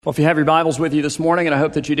Well, if you have your Bibles with you this morning, and I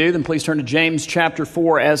hope that you do, then please turn to James chapter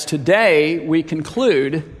 4, as today we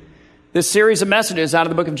conclude this series of messages out of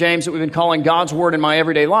the book of James that we've been calling God's Word in My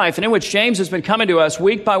Everyday Life, and in which James has been coming to us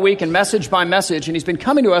week by week and message by message, and he's been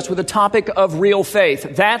coming to us with a topic of real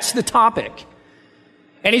faith. That's the topic.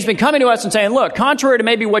 And he's been coming to us and saying, look, contrary to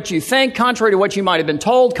maybe what you think, contrary to what you might have been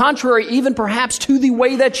told, contrary even perhaps to the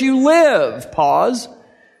way that you live, pause,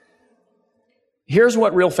 here's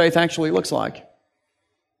what real faith actually looks like.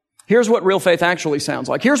 Here's what real faith actually sounds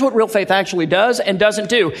like. Here's what real faith actually does and doesn't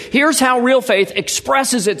do. Here's how real faith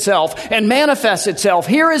expresses itself and manifests itself.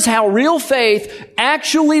 Here is how real faith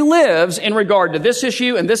actually lives in regard to this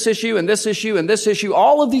issue and this issue and this issue and this issue,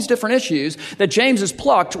 all of these different issues that James has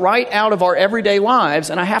plucked right out of our everyday lives.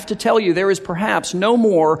 And I have to tell you, there is perhaps no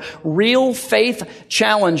more real faith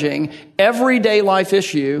challenging everyday life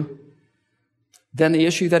issue than the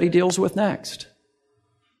issue that he deals with next.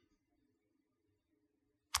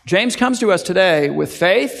 James comes to us today with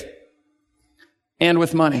faith and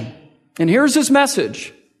with money. And here's his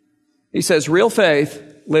message. He says, real faith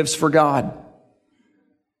lives for God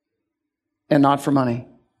and not for money.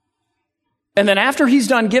 And then after he's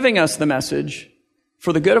done giving us the message,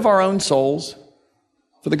 for the good of our own souls,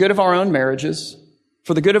 for the good of our own marriages,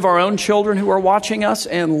 for the good of our own children who are watching us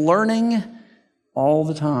and learning all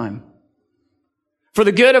the time, for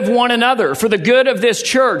the good of one another, for the good of this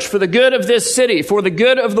church, for the good of this city, for the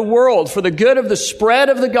good of the world, for the good of the spread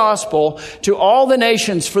of the gospel to all the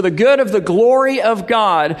nations, for the good of the glory of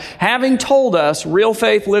God, having told us real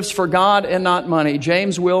faith lives for God and not money,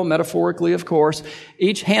 James will, metaphorically of course,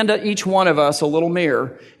 hand each one of us a little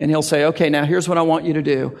mirror, and he'll say, okay, now here's what I want you to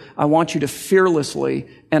do. I want you to fearlessly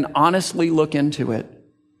and honestly look into it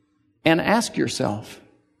and ask yourself,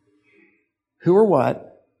 who or what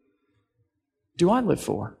do I live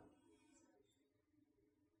for?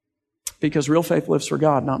 Because real faith lives for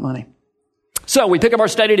God, not money. So we pick up our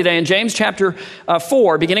study today in James chapter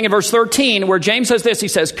 4, beginning in verse 13, where James says this. He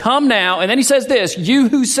says, come now. And then he says this, you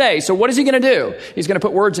who say. So what is he going to do? He's going to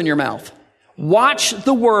put words in your mouth. Watch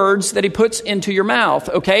the words that he puts into your mouth,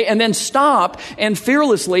 okay? And then stop and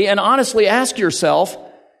fearlessly and honestly ask yourself,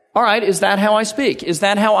 all right, is that how I speak? Is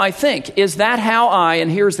that how I think? Is that how I, and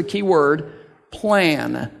here's the key word,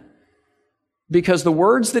 plan? Because the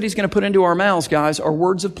words that he's going to put into our mouths, guys, are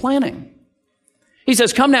words of planning. He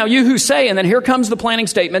says, come now, you who say, and then here comes the planning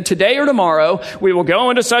statement, today or tomorrow, we will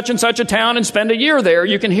go into such and such a town and spend a year there.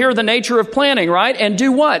 You can hear the nature of planning, right? And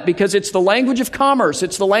do what? Because it's the language of commerce.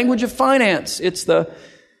 It's the language of finance. It's the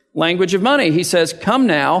language of money. He says, come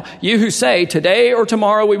now, you who say, today or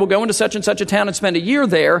tomorrow we will go into such and such a town and spend a year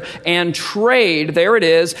there and trade, there it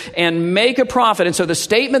is, and make a profit. And so the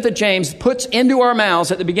statement that James puts into our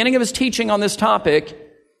mouths at the beginning of his teaching on this topic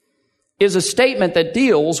is a statement that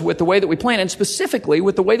deals with the way that we plan, and specifically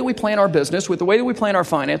with the way that we plan our business, with the way that we plan our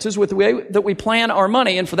finances, with the way that we plan our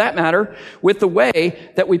money, and for that matter, with the way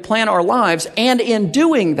that we plan our lives. And in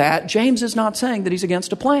doing that, James is not saying that he's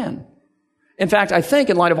against a plan. In fact, I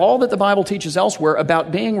think in light of all that the Bible teaches elsewhere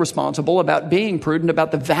about being responsible, about being prudent,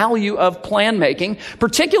 about the value of plan making,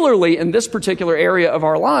 particularly in this particular area of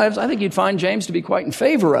our lives, I think you'd find James to be quite in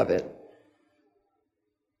favor of it.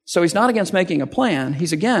 So he's not against making a plan.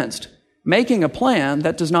 He's against making a plan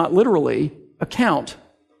that does not literally account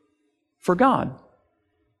for God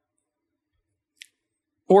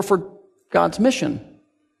or for God's mission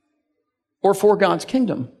or for God's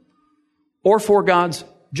kingdom or for God's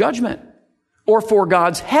judgment, or for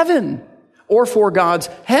God's heaven, or for God's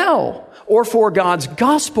hell, or for God's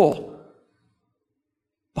gospel,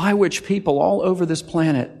 by which people all over this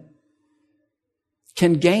planet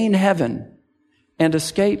can gain heaven and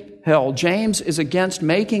escape hell. James is against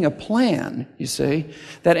making a plan, you see,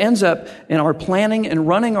 that ends up in our planning and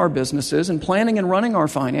running our businesses, and planning and running our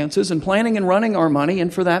finances, and planning and running our money,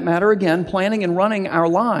 and for that matter, again, planning and running our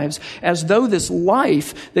lives, as though this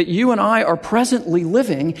life that you and I are presently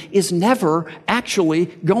living is never actually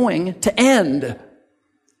going to end,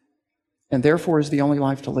 and therefore is the only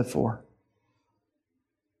life to live for.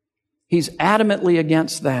 He's adamantly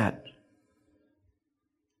against that.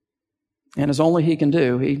 And as only he can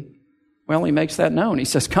do, he makes that known. He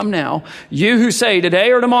says, come now, you who say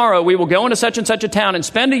today or tomorrow we will go into such and such a town and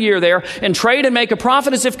spend a year there and trade and make a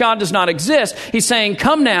profit as if God does not exist. He's saying,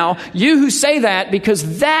 come now, you who say that,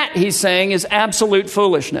 because that, he's saying, is absolute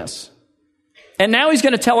foolishness. And now he's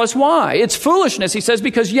going to tell us why. It's foolishness, he says,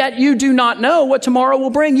 because yet you do not know what tomorrow will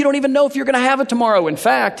bring. You don't even know if you're going to have it tomorrow. In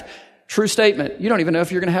fact, true statement, you don't even know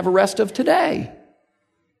if you're going to have a rest of today.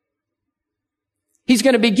 He's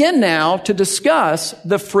going to begin now to discuss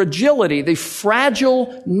the fragility, the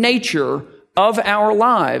fragile nature of our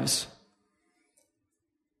lives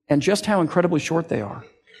and just how incredibly short they are.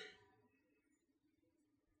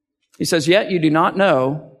 He says, yet you do not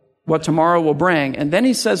know what tomorrow will bring. And then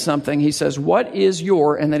he says something. He says, what is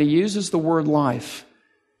your, and then he uses the word life.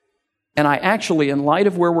 And I actually, in light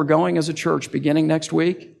of where we're going as a church beginning next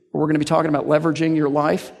week, where we're going to be talking about leveraging your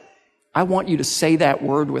life, I want you to say that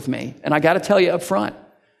word with me. And I got to tell you up front,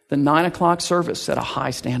 the 9:00 service set a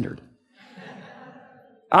high standard.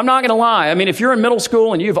 I'm not going to lie. I mean, if you're in middle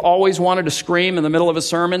school and you've always wanted to scream in the middle of a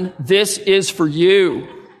sermon, this is for you.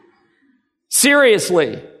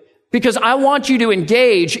 Seriously. Because I want you to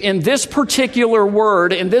engage in this particular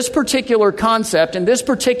word, in this particular concept, in this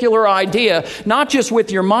particular idea, not just with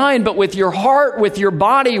your mind, but with your heart, with your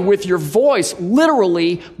body, with your voice.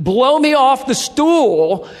 Literally, blow me off the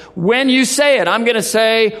stool when you say it. I'm going to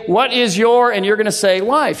say, what is your, and you're going to say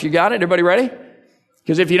life. You got it? Everybody ready?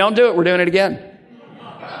 Because if you don't do it, we're doing it again.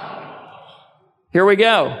 Here we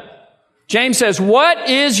go. James says, what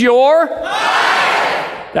is your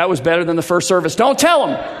life? That was better than the first service. Don't tell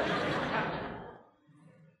them.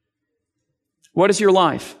 What is your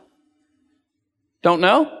life? Don't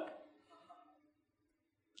know?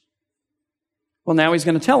 Well, now he's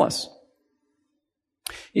going to tell us.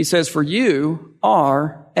 He says, for you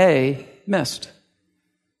are a mist.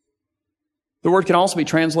 The word can also be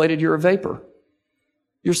translated, you're a vapor.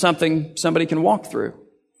 You're something somebody can walk through.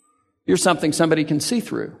 You're something somebody can see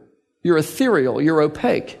through. You're ethereal. You're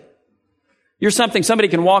opaque. You're something somebody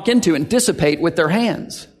can walk into and dissipate with their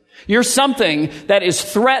hands. You're something that is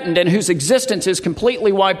threatened and whose existence is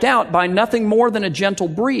completely wiped out by nothing more than a gentle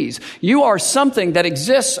breeze. You are something that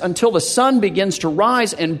exists until the sun begins to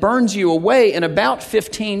rise and burns you away in about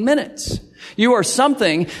 15 minutes. You are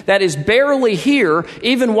something that is barely here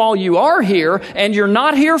even while you are here, and you're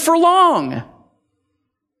not here for long.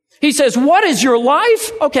 He says, what is your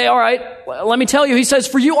life? Okay, all right, let me tell you. He says,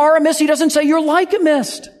 for you are a mist. He doesn't say you're like a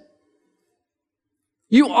mist.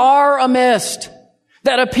 You are a mist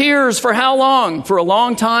that appears for how long? For a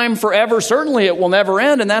long time, forever. Certainly it will never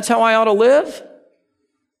end, and that's how I ought to live.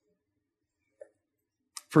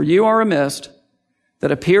 For you are a mist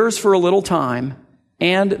that appears for a little time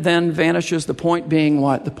and then vanishes. The point being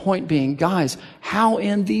what? The point being, guys, how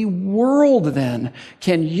in the world then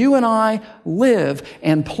can you and I live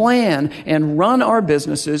and plan and run our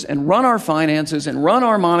businesses and run our finances and run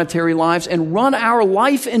our monetary lives and run our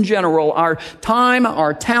life in general, our time,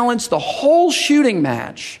 our talents, the whole shooting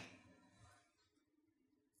match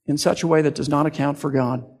in such a way that does not account for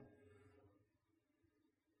God,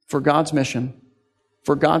 for God's mission,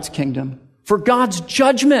 for God's kingdom, for God's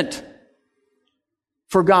judgment,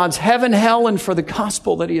 for God's heaven, hell, and for the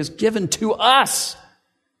gospel that He has given to us,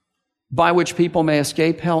 by which people may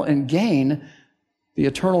escape hell and gain the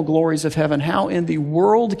eternal glories of heaven. How in the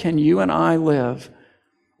world can you and I live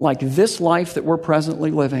like this life that we're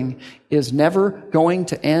presently living is never going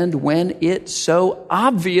to end when it so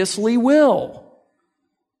obviously will?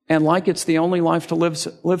 And like it's the only life to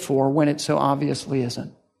live for when it so obviously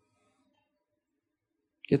isn't.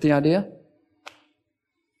 Get the idea?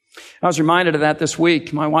 I was reminded of that this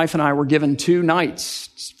week. My wife and I were given 2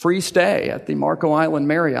 nights free stay at the Marco Island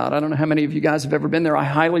Marriott. I don't know how many of you guys have ever been there. I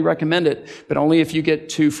highly recommend it, but only if you get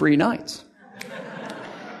 2 free nights,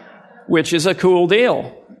 which is a cool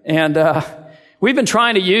deal. And we've been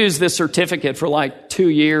trying to use this certificate for like 2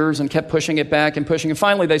 years and kept pushing it back and pushing. And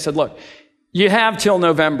finally they said, look, you have till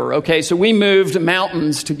November, okay? So we moved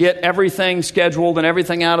mountains to get everything scheduled and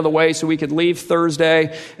everything out of the way so we could leave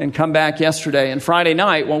Thursday and come back yesterday. And Friday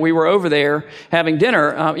night, when we were over there having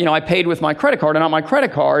dinner, I paid with my credit card. And on my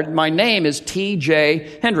credit card, my name is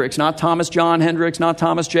T.J. Hendricks, not Thomas John Hendricks, not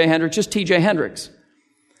Thomas J. Hendricks, just T.J. Hendricks.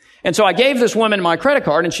 And so I gave this woman my credit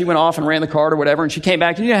card, and she went off and ran the card or whatever, and she came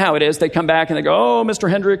back, and you know how it is. They come back and they go, oh, Mr.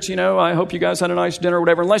 Hendricks, I hope you guys had a nice dinner or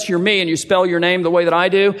whatever, unless you're me and you spell your name the way that I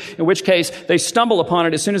do, in which case they stumble upon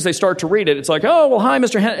it as soon as they start to read it. It's like, oh, well, hi,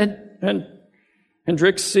 Mr.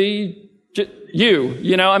 Hendricks,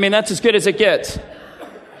 that's as good as it gets.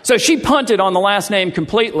 So she punted on the last name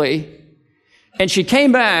completely, and she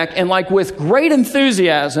came back, and like with great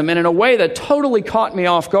enthusiasm and in a way that totally caught me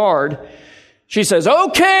off guard, she says,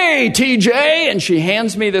 okay, TJ, and she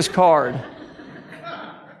hands me this card.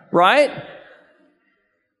 Right?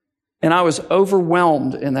 And I was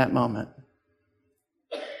overwhelmed in that moment.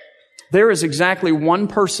 There is exactly one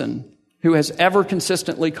person who has ever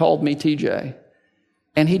consistently called me TJ.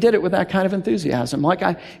 And he did it with that kind of enthusiasm.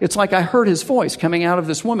 It's like I heard his voice coming out of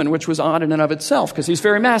this woman, which was odd in and of itself, because he's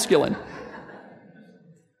very masculine.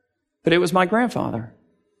 But it was my grandfather.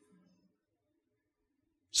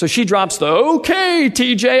 So she drops the, okay,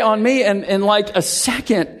 TJ, on me. And in like a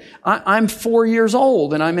second, I'm 4 years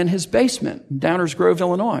old and I'm in his basement in Downers Grove,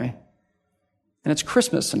 Illinois. And it's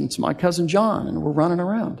Christmas and it's my cousin John and we're running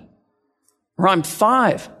around. Or I'm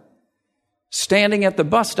 5, standing at the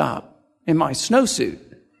bus stop in my snowsuit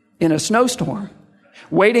in a snowstorm,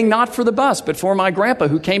 waiting not for the bus, but for my grandpa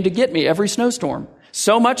who came to get me every snowstorm.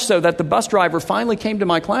 So much so that the bus driver finally came to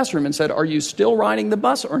my classroom and said, are you still riding the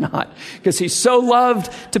bus or not? Because he so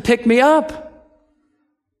loved to pick me up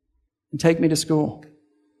and take me to school.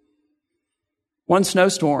 One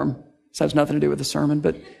snowstorm, this has nothing to do with the sermon,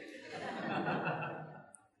 but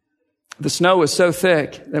the snow was so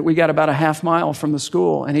thick that we got about a half mile from the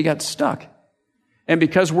school and he got stuck. And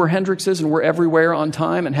because we're Hendrickses and we're everywhere on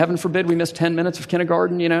time, and heaven forbid we miss 10 minutes of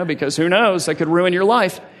kindergarten, because who knows, that could ruin your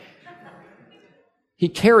life. He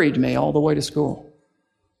carried me all the way to school.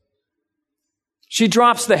 She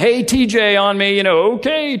drops the, hey, TJ on me,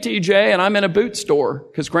 okay, TJ, and I'm in a boot store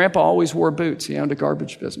because Grandpa always wore boots. He owned a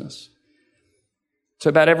garbage business. So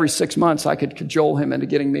about every 6 months, I could cajole him into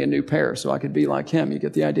getting me a new pair so I could be like him. You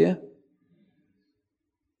get the idea?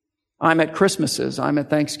 I'm at Christmases. I'm at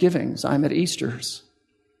Thanksgivings. I'm at Easters.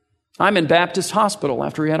 I'm in Baptist Hospital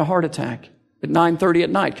after he had a heart attack at 9:30 at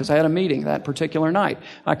night because I had a meeting that particular night.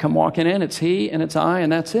 I come walking in, it's he and it's I,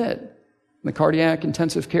 and that's it. In the cardiac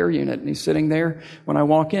intensive care unit, and he's sitting there when I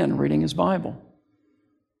walk in reading his Bible.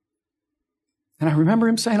 And I remember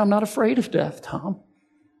him saying, I'm not afraid of death, Tom.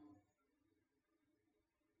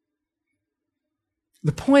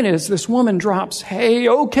 The point is, this woman drops, hey,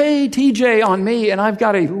 okay, TJ, on me, and I've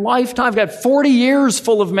got a lifetime, I've got 40 years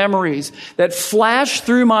full of memories that flash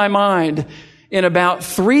through my mind in about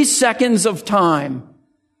 3 seconds of time.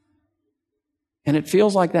 And it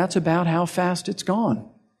feels like that's about how fast it's gone.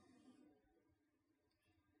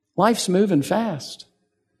 Life's moving fast.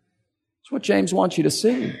 That's what James wants you to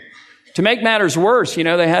see. To make matters worse,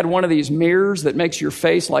 they had one of these mirrors that makes your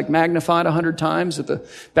face like magnified 100 times at the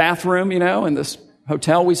bathroom, in this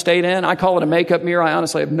hotel we stayed in. I call it a makeup mirror. I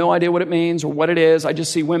honestly have no idea what it means or what it is. I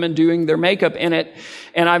just see women doing their makeup in it.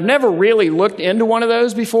 And I've never really looked into one of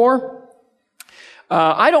those before.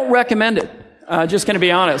 I don't recommend it. Just going to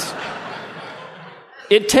be honest.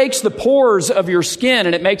 It takes the pores of your skin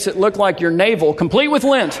and it makes it look like your navel, complete with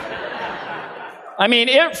lint. I mean,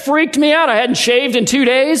 it freaked me out. I hadn't shaved in 2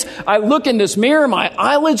 days. I look in this mirror, my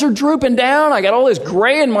eyelids are drooping down. I got all this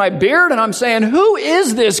gray in my beard, and I'm saying, who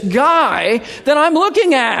is this guy that I'm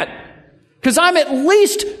looking at? Because I'm at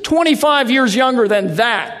least 25 years younger than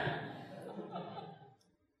that.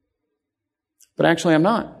 But actually, I'm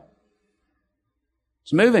not.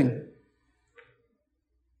 It's moving.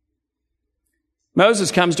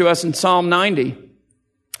 Moses comes to us in Psalm 90,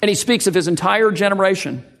 and he speaks of his entire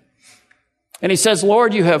generation. And he says,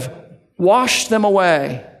 Lord, you have washed them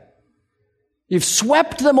away. You've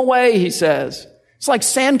swept them away, he says. It's like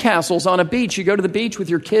sandcastles on a beach. You go to the beach with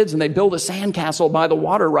your kids and they build a sandcastle by the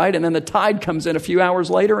water, right? And then the tide comes in a few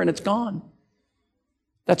hours later and it's gone.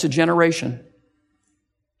 That's a generation.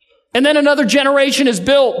 And then another generation is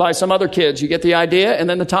built by some other kids. You get the idea? And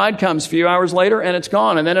then the tide comes a few hours later and it's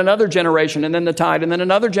gone. And then another generation and then the tide and then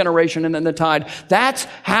another generation and then the tide. That's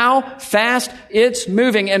how fast it's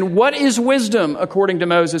moving. And what is wisdom, according to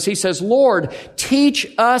Moses? He says, Lord, teach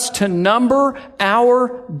us to number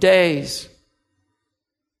our days.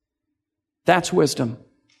 That's wisdom.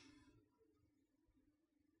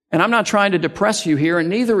 And I'm not trying to depress you here, and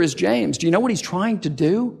neither is James. Do you know what he's trying to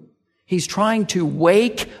do? He's trying to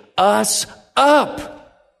wake us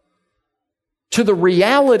up to the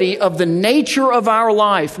reality of the nature of our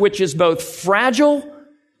life, which is both fragile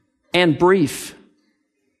and brief,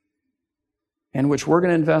 and which we're going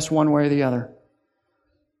to invest one way or the other.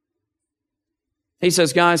 He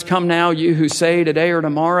says, guys, come now, you who say today or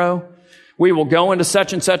tomorrow, we will go into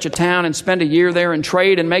such and such a town and spend a year there and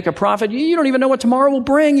trade and make a profit. You don't even know what tomorrow will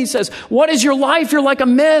bring. He says, what is your life? You're like a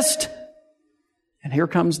mist. And here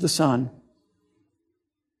comes the sun.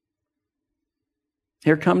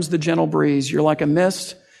 Here comes the gentle breeze. You're like a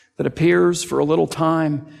mist that appears for a little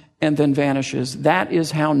time and then vanishes. That is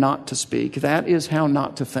how not to speak. That is how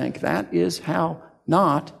not to think. That is how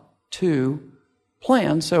not to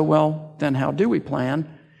plan. So, well, then how do we plan?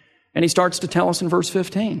 And he starts to tell us in verse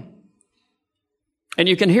 15. And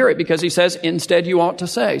you can hear it because he says, instead you ought to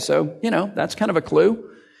say. So, that's kind of a clue.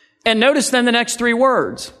 And notice then the next 3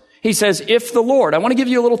 words. He says, if the Lord. I want to give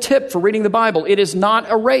you a little tip for reading the Bible. It is not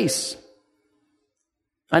a race.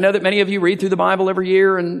 I know that many of you read through the Bible every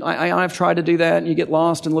year, and I've tried to do that, and you get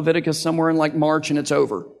lost in Leviticus somewhere in like March, and it's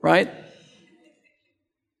over, right?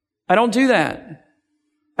 I don't do that.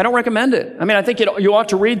 I don't recommend it. I mean, I think you ought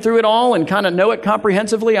to read through it all and kind of know it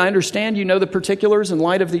comprehensively. I understand you know the particulars in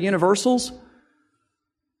light of the universals.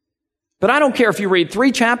 But I don't care if you read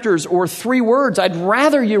 3 chapters or 3 words. I'd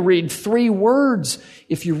rather you read 3 words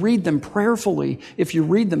if you read them prayerfully, if you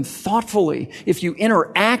read them thoughtfully, if you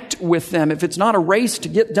interact with them, if it's not a race to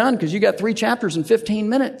get done because you got 3 chapters in 15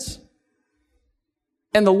 minutes.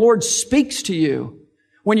 And the Lord speaks to you.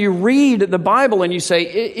 When you read the Bible and you say,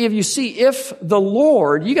 if the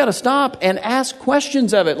Lord, you got to stop and ask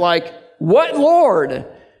questions of it like, what Lord?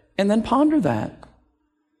 And then ponder that.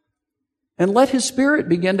 And let His Spirit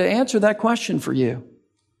begin to answer that question for you.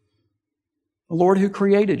 The Lord who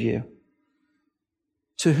created you,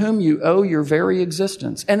 to whom you owe your very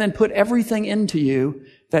existence, and then put everything into you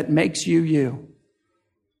that makes you you.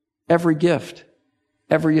 Every gift,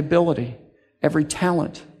 every ability, every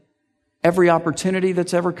talent, every opportunity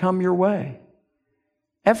that's ever come your way.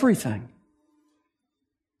 Everything.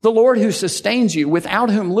 The Lord who sustains you,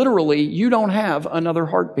 without whom literally you don't have another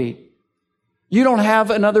heartbeat. You don't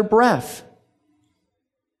have another breath.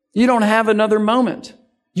 You don't have another moment.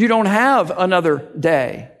 You don't have another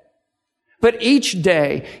day. But each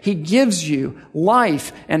day, He gives you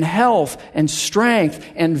life and health and strength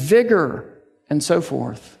and vigor and so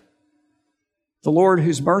forth. The Lord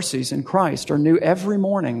whose mercies in Christ are new every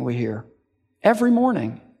morning, we hear. Every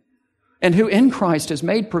morning. And who in Christ has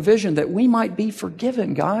made provision that we might be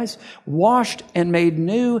forgiven, guys, washed and made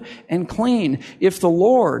new and clean. If the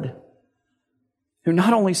Lord, who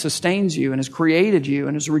not only sustains you and has created you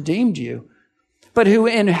and has redeemed you, but who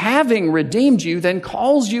in having redeemed you then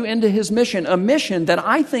calls you into His mission, a mission that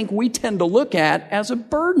I think we tend to look at as a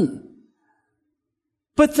burden.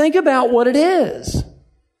 But think about what it is.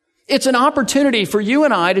 It's an opportunity for you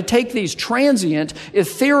and I to take these transient,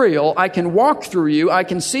 ethereal, I can walk through you, I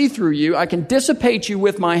can see through you, I can dissipate you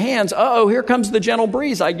with my hands. Uh-oh, here comes the gentle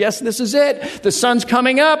breeze. I guess this is it. The sun's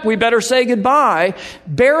coming up. We better say goodbye.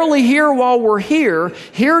 Barely here while we're here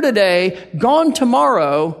today, gone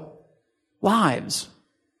tomorrow, lives.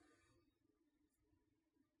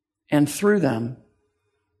 And through them,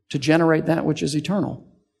 to generate that which is eternal,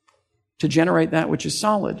 to generate that which is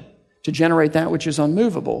solid, to generate that which is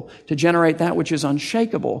unmovable, to generate that which is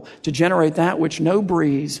unshakable, to generate that which no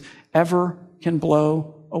breeze ever can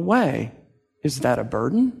blow away. Is that a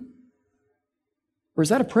burden? Or is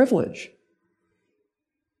that a privilege?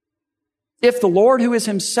 If the Lord, who is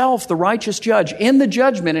Himself the righteous judge, in the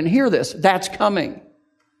judgment, and hear this, that's coming.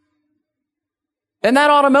 And that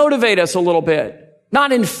ought to motivate us a little bit.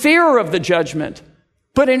 Not in fear of the judgment,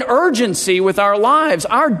 but in urgency with our lives.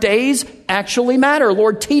 Our days actually matter.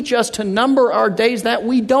 Lord, teach us to number our days that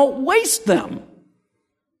we don't waste them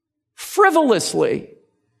frivolously,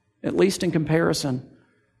 at least in comparison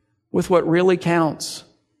with what really counts.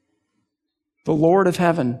 The Lord of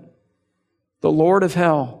heaven, the Lord of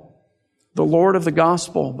hell, the Lord of the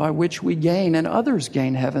gospel by which we gain and others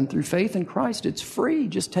gain heaven through faith in Christ. It's free.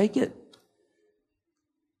 Just take it.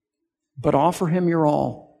 But offer Him your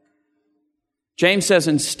all. James says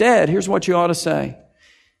instead, here's what you ought to say.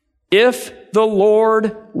 If the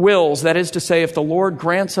Lord wills, that is to say, if the Lord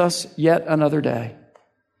grants us yet another day,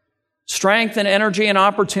 strength and energy and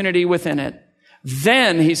opportunity within it,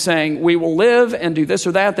 then, he's saying, we will live and do this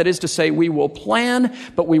or that. That is to say, we will plan,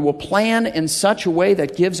 but we will plan in such a way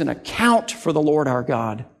that gives an account for the Lord our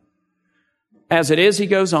God. As it is, he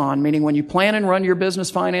goes on, meaning when you plan and run your business,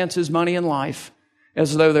 finances, money, and life,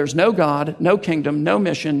 as though there's no God, no kingdom, no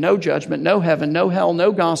mission, no judgment, no heaven, no hell,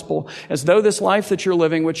 no gospel, as though this life that you're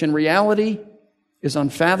living, which in reality is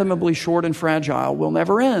unfathomably short and fragile, will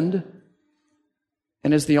never end,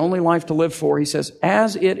 and is the only life to live for. He says,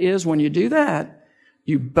 as it is, when you do that,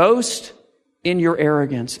 you boast in your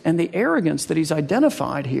arrogance. And the arrogance that he's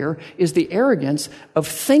identified here is the arrogance of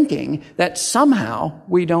thinking that somehow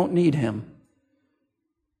we don't need Him.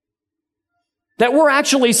 That we're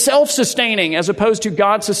actually self-sustaining as opposed to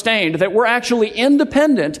God-sustained. That we're actually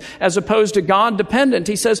independent as opposed to God-dependent.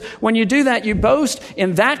 He says, when you do that, you boast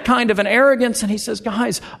in that kind of an arrogance. And he says,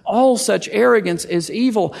 guys, all such arrogance is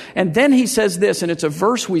evil. And then he says this, and it's a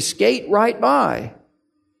verse we skate right by.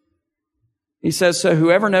 He says, so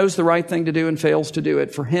whoever knows the right thing to do and fails to do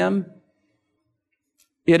it, for him,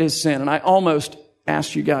 it is sin. And I almost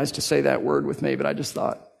asked you guys to say that word with me, but I just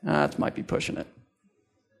thought, that might be pushing it.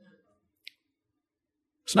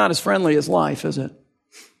 It's not as friendly as life, is it?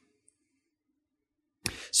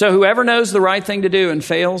 So whoever knows the right thing to do and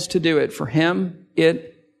fails to do it, for him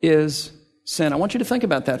it is sin. I want you to think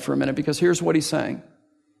about that for a minute, because here's what he's saying.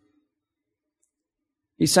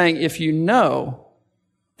 He's saying if you know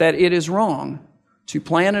that it is wrong to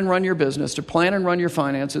plan and run your business, to plan and run your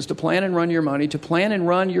finances, to plan and run your money, to plan and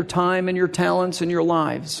run your time and your talents and your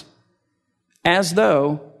lives, as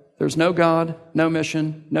though there's no God, no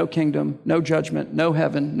mission, no kingdom, no judgment, no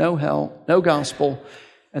heaven, no hell, no gospel,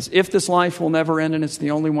 as if this life will never end and it's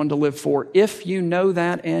the only one to live for. If you know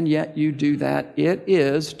that and yet you do that, it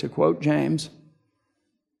is, to quote James,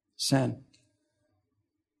 sin.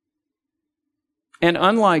 And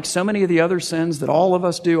unlike so many of the other sins that all of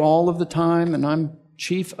us do all of the time, and I'm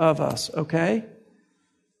chief of us, okay?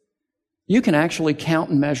 You can actually count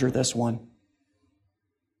and measure this one.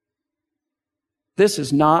 This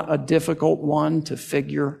is not a difficult one to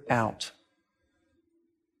figure out.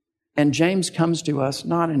 And James comes to us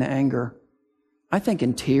not in anger, I think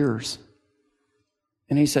in tears.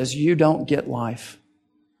 And he says, you don't get life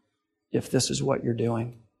if this is what you're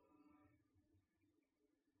doing.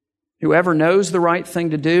 Whoever knows the right thing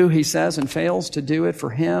to do, he says, and fails to do it, for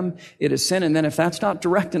him, it is sin. And then if that's not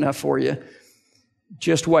direct enough for you,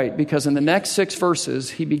 just wait, because in the next 6 verses,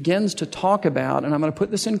 he begins to talk about, and I'm going to put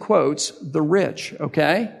this in quotes, the rich,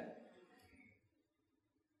 okay?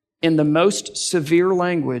 In the most severe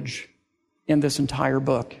language in this entire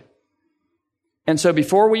book. And so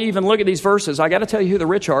before we even look at these verses, I got to tell you who the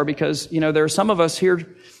rich are, because, there are some of us here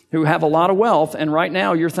who have a lot of wealth, and right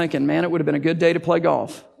now you're thinking, man, it would have been a good day to play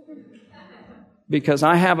golf. Because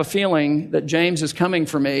I have a feeling that James is coming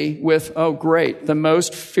for me with, oh great, the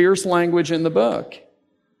most fierce language in the book.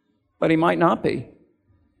 But he might not be.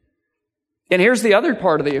 And here's the other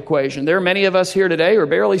part of the equation. There are many of us here today who are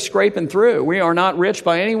barely scraping through. We are not rich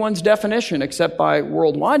by anyone's definition, except by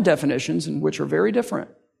worldwide definitions, and which are very different.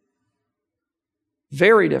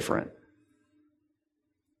 Very different.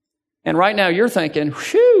 And right now you're thinking,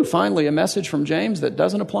 whew, finally a message from James that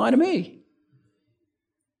doesn't apply to me.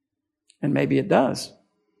 And maybe it does.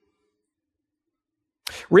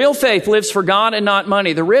 Real faith lives for God and not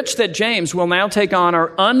money. The rich that James will now take on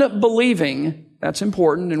are unbelieving, that's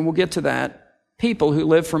important, and we'll get to that, people who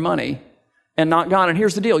live for money and not God. And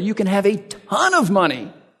here's the deal. You can have a ton of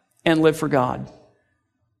money and live for God.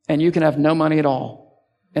 And you can have no money at all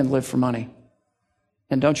and live for money.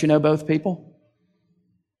 And don't you know both people?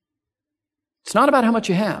 It's not about how much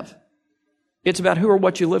you have. It's about who or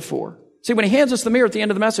what you live for. See, when he hands us the mirror at the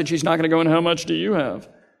end of the message, he's not going to go in, how much do you have?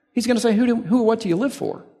 He's going to say, who or what do you live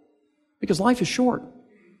for? Because life is short.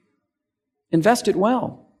 Invest it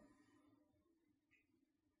well.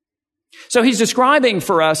 So he's describing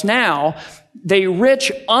for us now the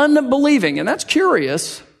rich, unbelieving, and that's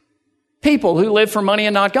curious, people who live for money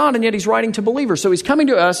and not God, and yet he's writing to believers. So he's coming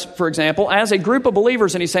to us, for example, as a group of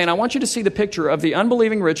believers, and he's saying, I want you to see the picture of the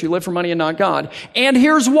unbelieving rich who live for money and not God. And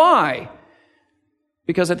here's why.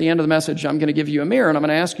 Because at the end of the message, I'm going to give you a mirror, and I'm going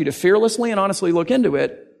to ask you to fearlessly and honestly look into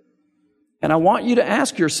it. And I want you to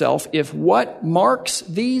ask yourself if what marks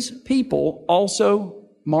these people also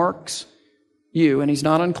marks you. And he's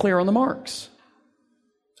not unclear on the marks.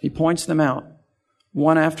 He points them out,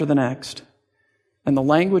 one after the next. And the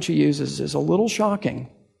language he uses is a little shocking.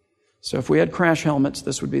 So if we had crash helmets,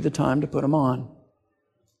 this would be the time to put them on.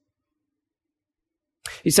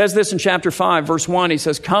 He says this in chapter 5, verse 1. He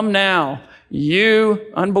says, come now, you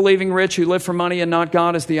unbelieving rich who live for money and not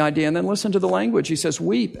God is the idea. And then listen to the language. He says,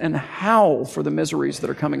 weep and howl for the miseries that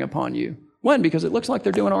are coming upon you. When? Because it looks like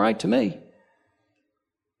they're doing all right to me.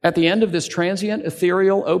 At the end of this transient,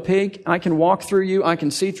 ethereal, opaque, I can walk through you, I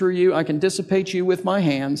can see through you, I can dissipate you with my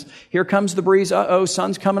hands. Here comes the breeze. Uh-oh,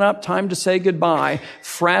 sun's coming up. Time to say goodbye.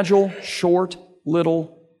 Fragile, short,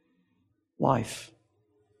 little life.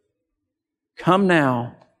 Come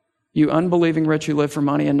now, you unbelieving rich who live for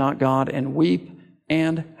money and not God, and weep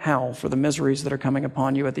and howl for the miseries that are coming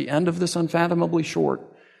upon you at the end of this unfathomably short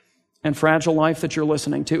and fragile life that you're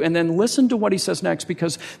listening to. And then listen to what he says next,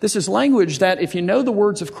 because this is language that, if you know the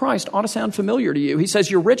words of Christ, ought to sound familiar to you. He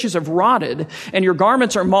says, your riches have rotted and your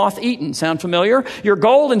garments are moth-eaten. Sound familiar? Your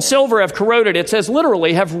gold and silver have corroded. It says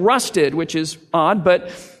literally have rusted, which is odd,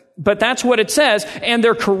 but that's what it says. And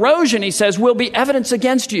their corrosion, he says, will be evidence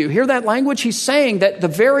against you. Hear that language? He's saying that the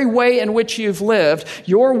very way in which you've lived,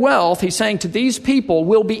 your wealth, he's saying to these people,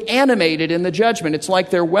 will be animated in the judgment. It's like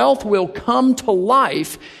their wealth will come to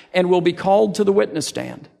life and will be called to the witness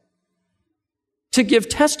stand to give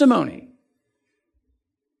testimony.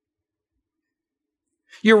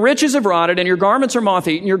 Your riches have rotted and your garments are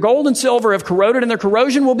moth-eaten. Your gold and silver have corroded and their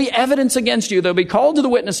corrosion will be evidence against you. They'll be called to the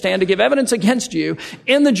witness stand to give evidence against you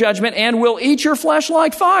in the judgment and will eat your flesh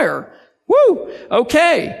like fire. Woo!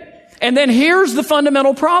 Okay. And then here's the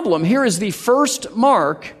fundamental problem. Here is the first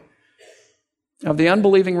mark of the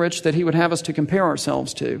unbelieving rich that he would have us to compare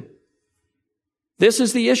ourselves to. This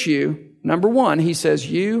is the issue Number one, he says,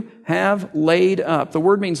 you have laid up. The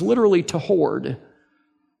word means literally to hoard.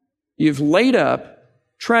 You've laid up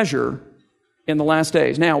treasure in the last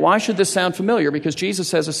days. Now, why should this sound familiar? Because Jesus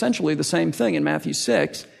says essentially the same thing in Matthew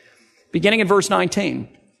 6, beginning in verse 19.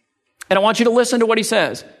 And I want you to listen to what he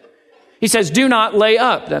says. He says, do not lay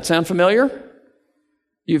up. That sound familiar?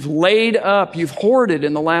 You've laid up, you've hoarded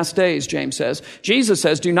in the last days, James says. Jesus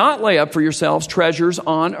says, do not lay up for yourselves treasures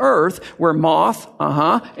on earth where moth,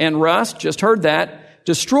 and rust, just heard that,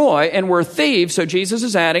 destroy, and where thieves, so Jesus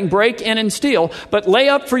is adding, break in and steal. But lay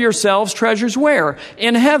up for yourselves treasures where?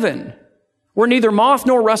 In heaven, where neither moth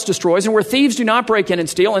nor rust destroys, and where thieves do not break in and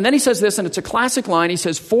steal. And then he says this, and it's a classic line. He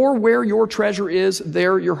says, for where your treasure is,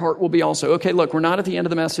 there your heart will be also. Okay, look, we're not at the end of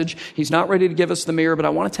the message. He's not ready to give us the mirror, but I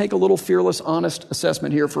want to take a little fearless, honest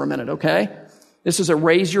assessment here for a minute, okay? This is a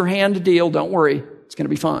raise your hand deal. Don't worry. It's going to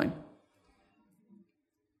be fine.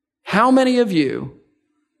 How many of you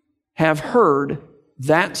have heard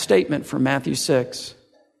that statement from Matthew 6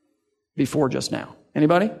 before just now?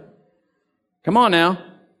 Anybody? Come on now.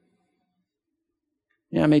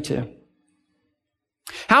 Yeah, me too.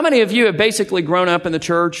 How many of you have basically grown up in the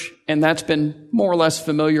church and that's been more or less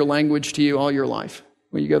familiar language to you all your life?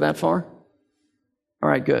 Will you go that far? All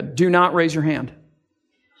right, good. Do not raise your hand.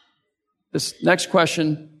 This next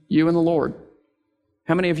question, you and the Lord.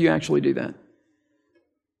 How many of you actually do that?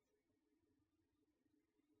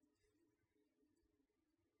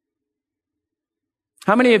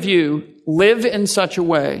 How many of you live in such a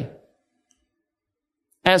way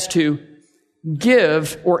as to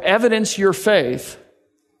give or evidence your faith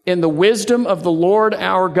in the wisdom of the Lord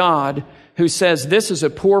our God, who says this is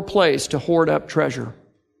a poor place to hoard up treasure?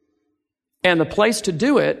 And the place to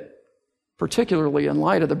do it, particularly in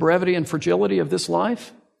light of the brevity and fragility of this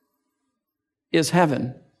life, is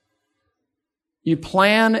heaven. You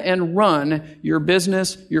plan and run your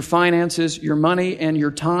business, your finances, your money, and your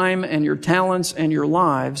time, and your talents, and your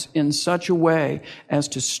lives in such a way as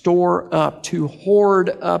to store up, to hoard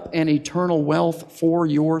up an eternal wealth for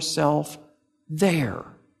yourself there.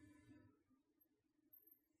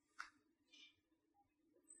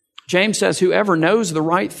 James says, whoever knows the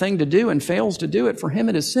right thing to do and fails to do it, for him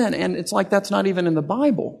it is sin. And it's like that's not even in the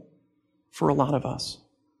Bible for a lot of us.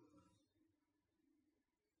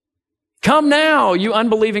 Come now, you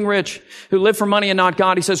unbelieving rich who live for money and not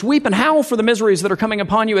God. He says, weep and howl for the miseries that are coming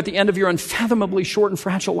upon you at the end of your unfathomably short and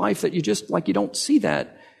fragile life, that you just, like you don't see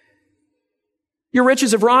that. Your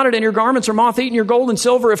riches have rotted and your garments are moth-eaten. Your gold and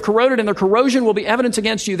silver have corroded and their corrosion will be evidence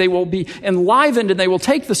against you. They will be enlivened and they will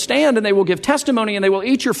take the stand and they will give testimony and they will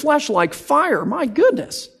eat your flesh like fire. My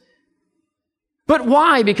goodness. But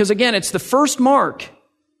why? Because again, it's the first mark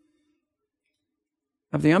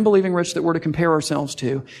of the unbelieving rich that we're to compare ourselves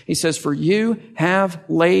to. He says, for you have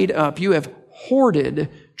laid up, you have hoarded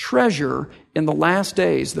treasure in the last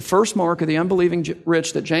days. The first mark of the unbelieving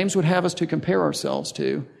rich that James would have us to compare ourselves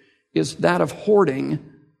to is that of hoarding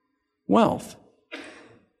wealth.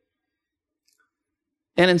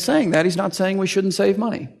 And in saying that, he's not saying we shouldn't save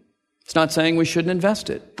money. He's not saying we shouldn't invest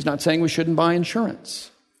it. He's not saying we shouldn't buy insurance.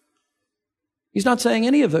 He's not saying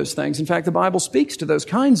any of those things. In fact, the Bible speaks to those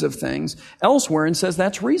kinds of things elsewhere and says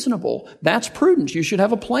that's reasonable. That's prudent. You should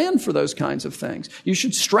have a plan for those kinds of things. You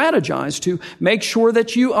should strategize to make sure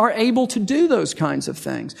that you are able to do those kinds of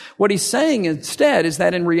things. What he's saying instead is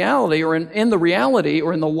that in reality, or in the reality,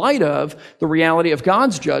 or in the light of the reality of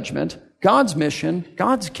God's judgment, God's mission,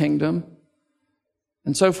 God's kingdom,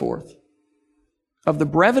 and so forth, of the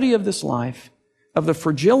brevity of this life, of the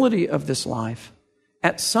fragility of this life,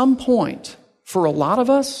 at some point, for a lot of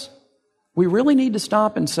us, we really need to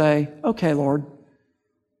stop and say, okay, Lord,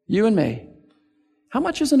 you and me, how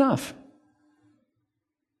much is enough?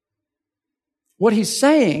 What he's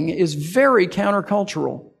saying is very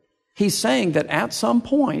countercultural. He's saying that at some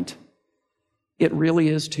point, it really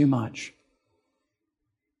is too much.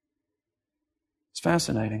 It's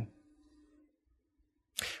fascinating.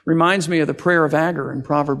 Reminds me of the prayer of Agur in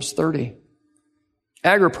Proverbs 30.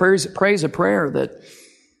 Agur prays a prayer that,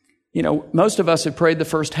 most of us have prayed the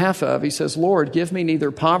first half of. He says, Lord, give me neither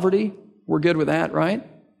poverty, we're good with that, right?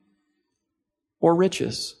 Or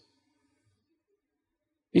riches.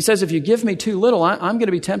 He says, if you give me too little, I'm going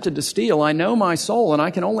to be tempted to steal. I know my soul, and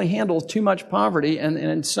I can only handle too much poverty,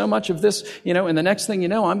 and so much of this, and the next thing you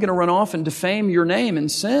know, I'm going to run off and defame your name and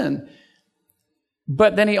sin.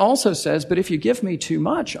 But then he also says, but if you give me too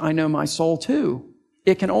much, I know my soul too.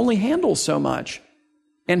 It can only handle so much.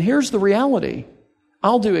 And here's the reality.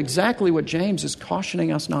 I'll do exactly what James is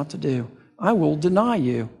cautioning us not to do. I will deny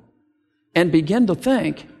you and begin to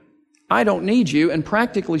think, I don't need you, and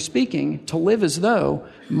practically speaking, to live as though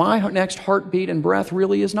my next heartbeat and breath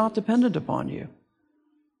really is not dependent upon you,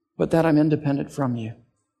 but that I'm independent from you.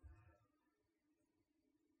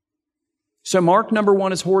 So mark number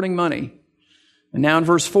 1 is hoarding money. And now in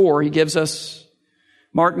verse 4, he gives us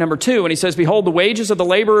mark number 2, and he says, behold, the wages of the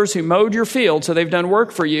laborers who mowed your field, so they've done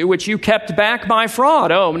work for you, which you kept back by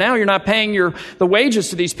fraud. Oh, now you're not paying the wages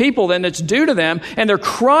to these people then that's due to them, and they're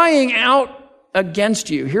crying out against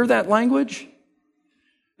you. Hear that language?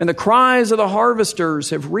 And the cries of the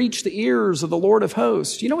harvesters have reached the ears of the Lord of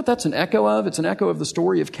hosts. You know what that's an echo of? It's an echo of the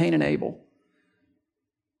story of Cain and Abel.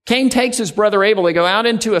 Cain takes his brother Abel. They go out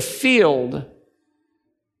into a field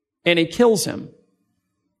and he kills him.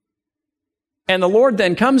 And the Lord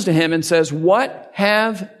then comes to him and says, what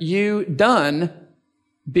have you done?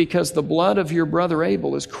 Because the blood of your brother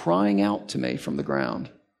Abel is crying out to me from the ground.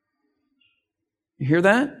 You hear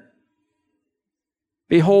that?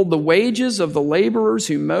 Behold, the wages of the laborers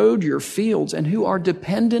who mowed your fields and who are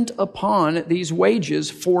dependent upon these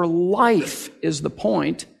wages for life is the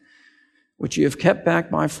point, which you have kept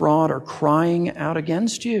back by fraud, are crying out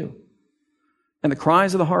against you. And the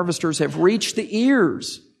cries of the harvesters have reached the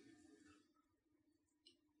ears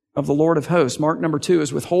of the Lord of hosts. Mark number 2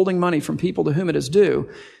 is withholding money from people to whom it is due.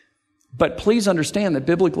 But please understand that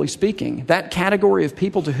biblically speaking, that category of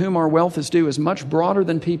people to whom our wealth is due is much broader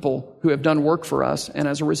than people who have done work for us, and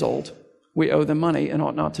as a result, we owe them money and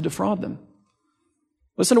ought not to defraud them.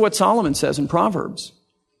 Listen to what Solomon says in Proverbs.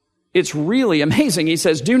 It's really amazing. He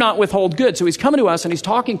says, do not withhold good. So he's coming to us and he's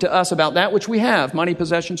talking to us about that which we have, money,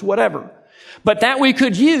 possessions, whatever. But that we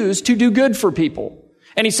could use to do good for people.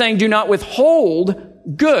 And he's saying, do not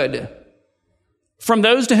withhold good from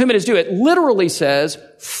those to whom it is due. It literally says,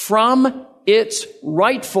 from its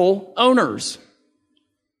rightful owners.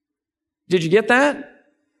 Did you get that?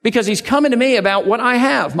 Because he's coming to me about what I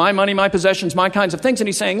have, my money, my possessions, my kinds of things. And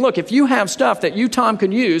he's saying, look, if you have stuff that you, Tom,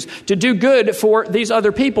 can use to do good for these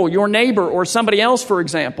other people, your neighbor or somebody else, for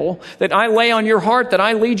example, that I lay on your heart, that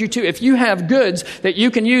I lead you to, if you have goods that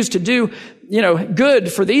you can use to do,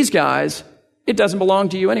 good for these guys, it doesn't belong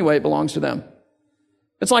to you anyway. It belongs to them.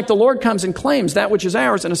 It's like the Lord comes and claims that which is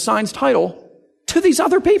ours and assigns title to these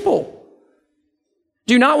other people.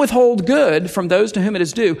 Do not withhold good from those to whom it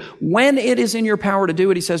is due. When it is in your power to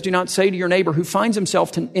do it, he says, do not say to your neighbor who finds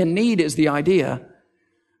himself in need is the idea.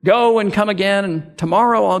 Go and come again, and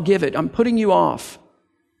tomorrow I'll give it. I'm putting you off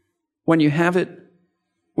when you have it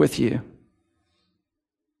with you.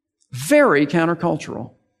 Very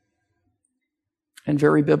countercultural and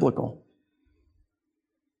very biblical.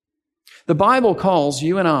 The Bible calls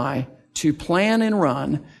you and I to plan and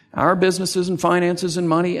run our businesses and finances and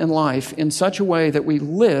money and life in such a way that we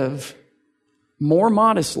live more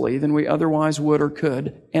modestly than we otherwise would or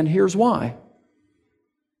could. And here's why.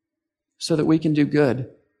 So that we can do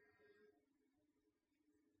good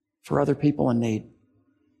for other people in need.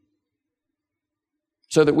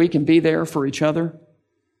 So that we can be there for each other.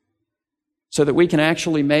 So that we can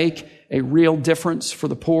actually make a real difference for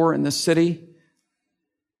the poor in this city.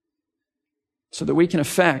 So that we can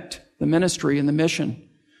affect the ministry and the mission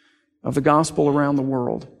of the gospel around the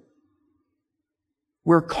world.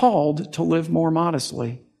 We're called to live more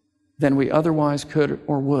modestly than we otherwise could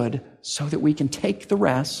or would, so that we can take the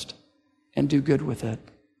rest and do good with it.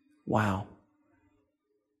 Wow.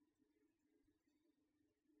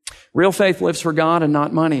 Real faith lives for God and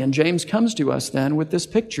not money. And James comes to us then with this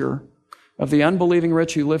picture of the unbelieving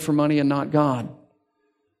rich who live for money and not God.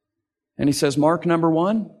 And he says, mark number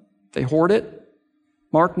 1, they hoard it.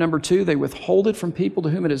 Mark number 2, they withhold it from people to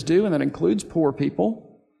whom it is due, and that includes poor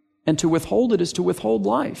people. And to withhold it is to withhold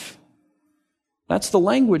life. That's the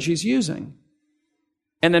language he's using.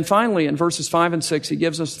 And then finally, in verses 5 and 6, he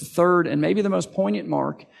gives us the third and maybe the most poignant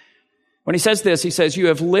mark. When he says this, he says, you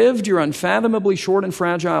have lived your unfathomably short and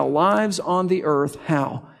fragile lives on the earth.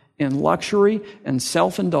 How? In luxury and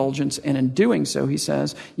self-indulgence. And in doing so, he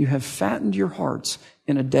says, you have fattened your hearts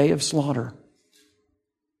in a day of slaughter.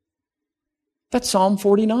 That's Psalm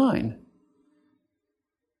 49.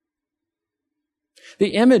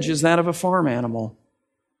 The image is that of a farm animal.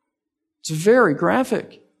 It's very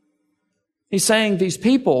graphic. He's saying these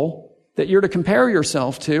people that you're to compare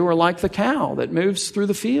yourself to are like the cow that moves through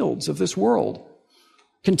the fields of this world,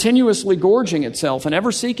 continuously gorging itself and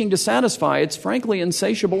ever seeking to satisfy its frankly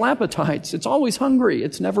insatiable appetites. It's always hungry.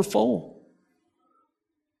 It's never full.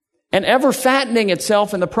 And ever fattening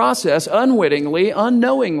itself in the process, unwittingly,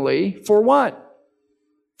 unknowingly, for what?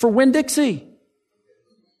 For Winn-Dixie.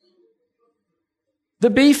 The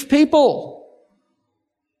beef people.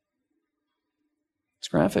 It's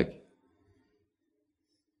graphic.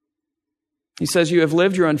 He says, you have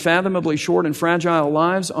lived your unfathomably short and fragile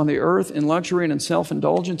lives on the earth in luxury and in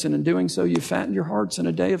self-indulgence, and in doing so, you've fattened your hearts in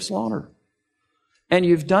a day of slaughter. And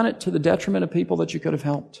you've done it to the detriment of people that you could have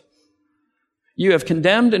helped. You have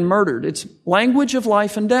condemned and murdered. It's language of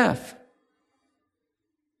life and death.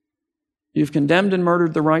 You've condemned and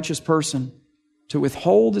murdered the righteous person. To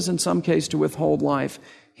withhold is in some case to withhold life.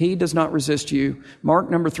 He does not resist you. Mark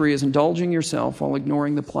number 3 is indulging yourself while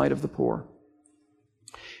ignoring the plight of the poor.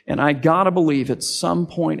 And I gotta believe at some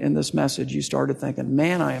point in this message you started thinking,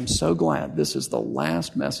 man, I am so glad this is the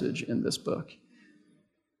last message in this book.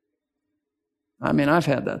 I mean, I've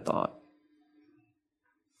had that thought.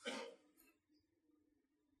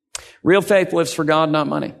 Real faith lives for God, not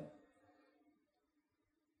money.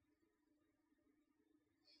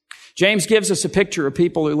 James gives us a picture of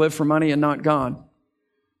people who live for money and not God.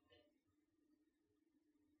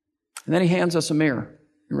 And then he hands us a mirror.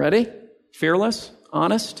 You ready? Fearless?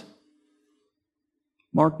 Honest?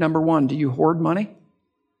 Mark number 1, do you hoard money?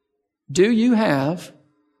 Do you have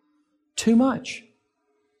too much?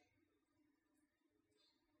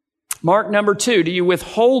 Mark number 2, do you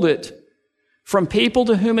withhold it from people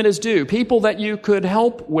to whom it is due? People that you could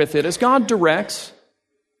help with it. As God directs,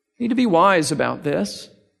 you need to be wise about this.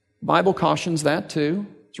 The Bible cautions that too.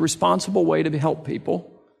 It's a responsible way to help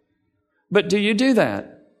people. But do you do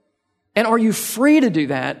that? And are you free to do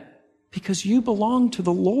that? Because you belong to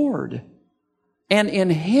the Lord. And in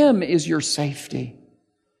Him is your safety.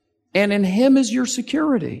 And in Him is your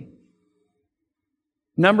security.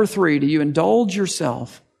 Number 3, do you indulge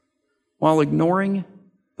yourself while ignoring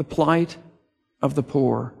the plight of the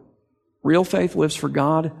poor? Real faith lives for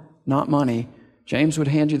God, not money. James would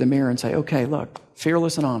hand you the mirror and say, okay, look,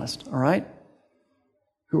 fearless and honest, all right?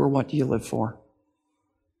 Who or what do you live for?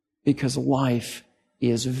 Because life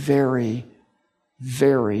is very,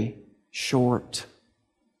 very short.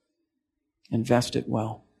 Invest it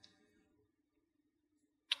well.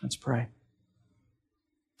 Let's pray.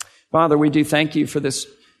 Father, we do thank you for this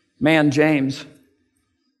man, James,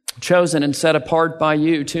 chosen and set apart by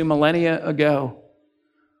you 2 millennia ago,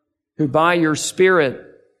 who by your Spirit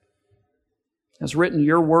has written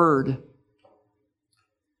your word.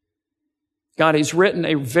 God, he's written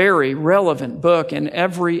a very relevant book in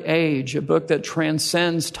every age, a book that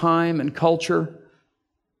transcends time and culture,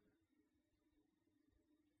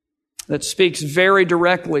 that speaks very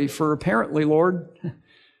directly, for apparently, Lord,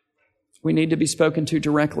 we need to be spoken to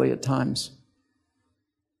directly at times.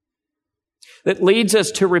 That leads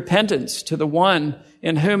us to repentance, to the one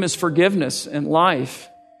in whom is forgiveness and life,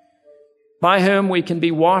 by whom we can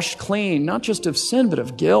be washed clean, not just of sin, but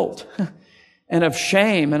of guilt and of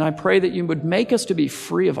shame. And I pray that you would make us to be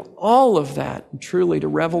free of all of that, and truly to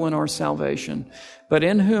revel in our salvation, but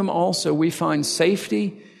in whom also we find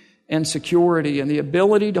safety and security and the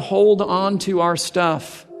ability to hold on to our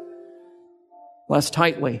stuff less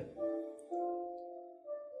tightly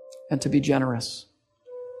and to be generous.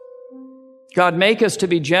 God, make us to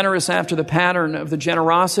be generous after the pattern of the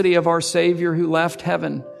generosity of our Savior who left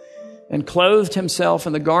heaven and clothed himself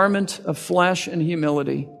in the garment of flesh and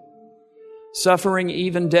humility, suffering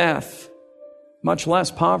even death, much less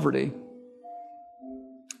poverty,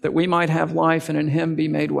 that we might have life and in him be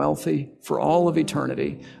made wealthy for all of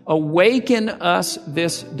eternity. Awaken us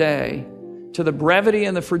this day to the brevity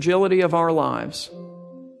and the fragility of our lives,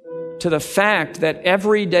 to the fact that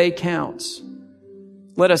every day counts.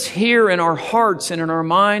 Let us hear in our hearts and in our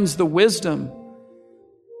minds the wisdom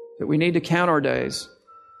that we need to count our days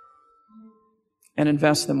and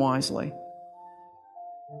invest them wisely.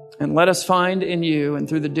 And let us find in you, and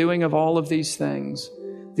through the doing of all of these things,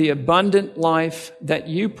 the abundant life that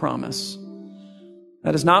you promise,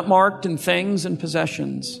 that is not marked in things and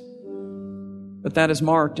possessions, but that is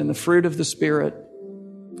marked in the fruit of the Spirit,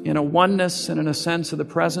 in a oneness and in a sense of the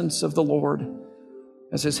presence of the Lord,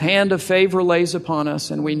 as his hand of favor lays upon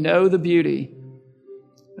us, and we know the beauty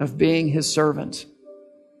of being his servant,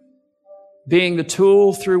 being the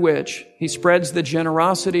tool through which he spreads the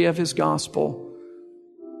generosity of his gospel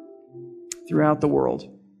throughout the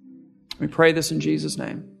world. We pray this in Jesus'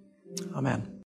 name. Amen.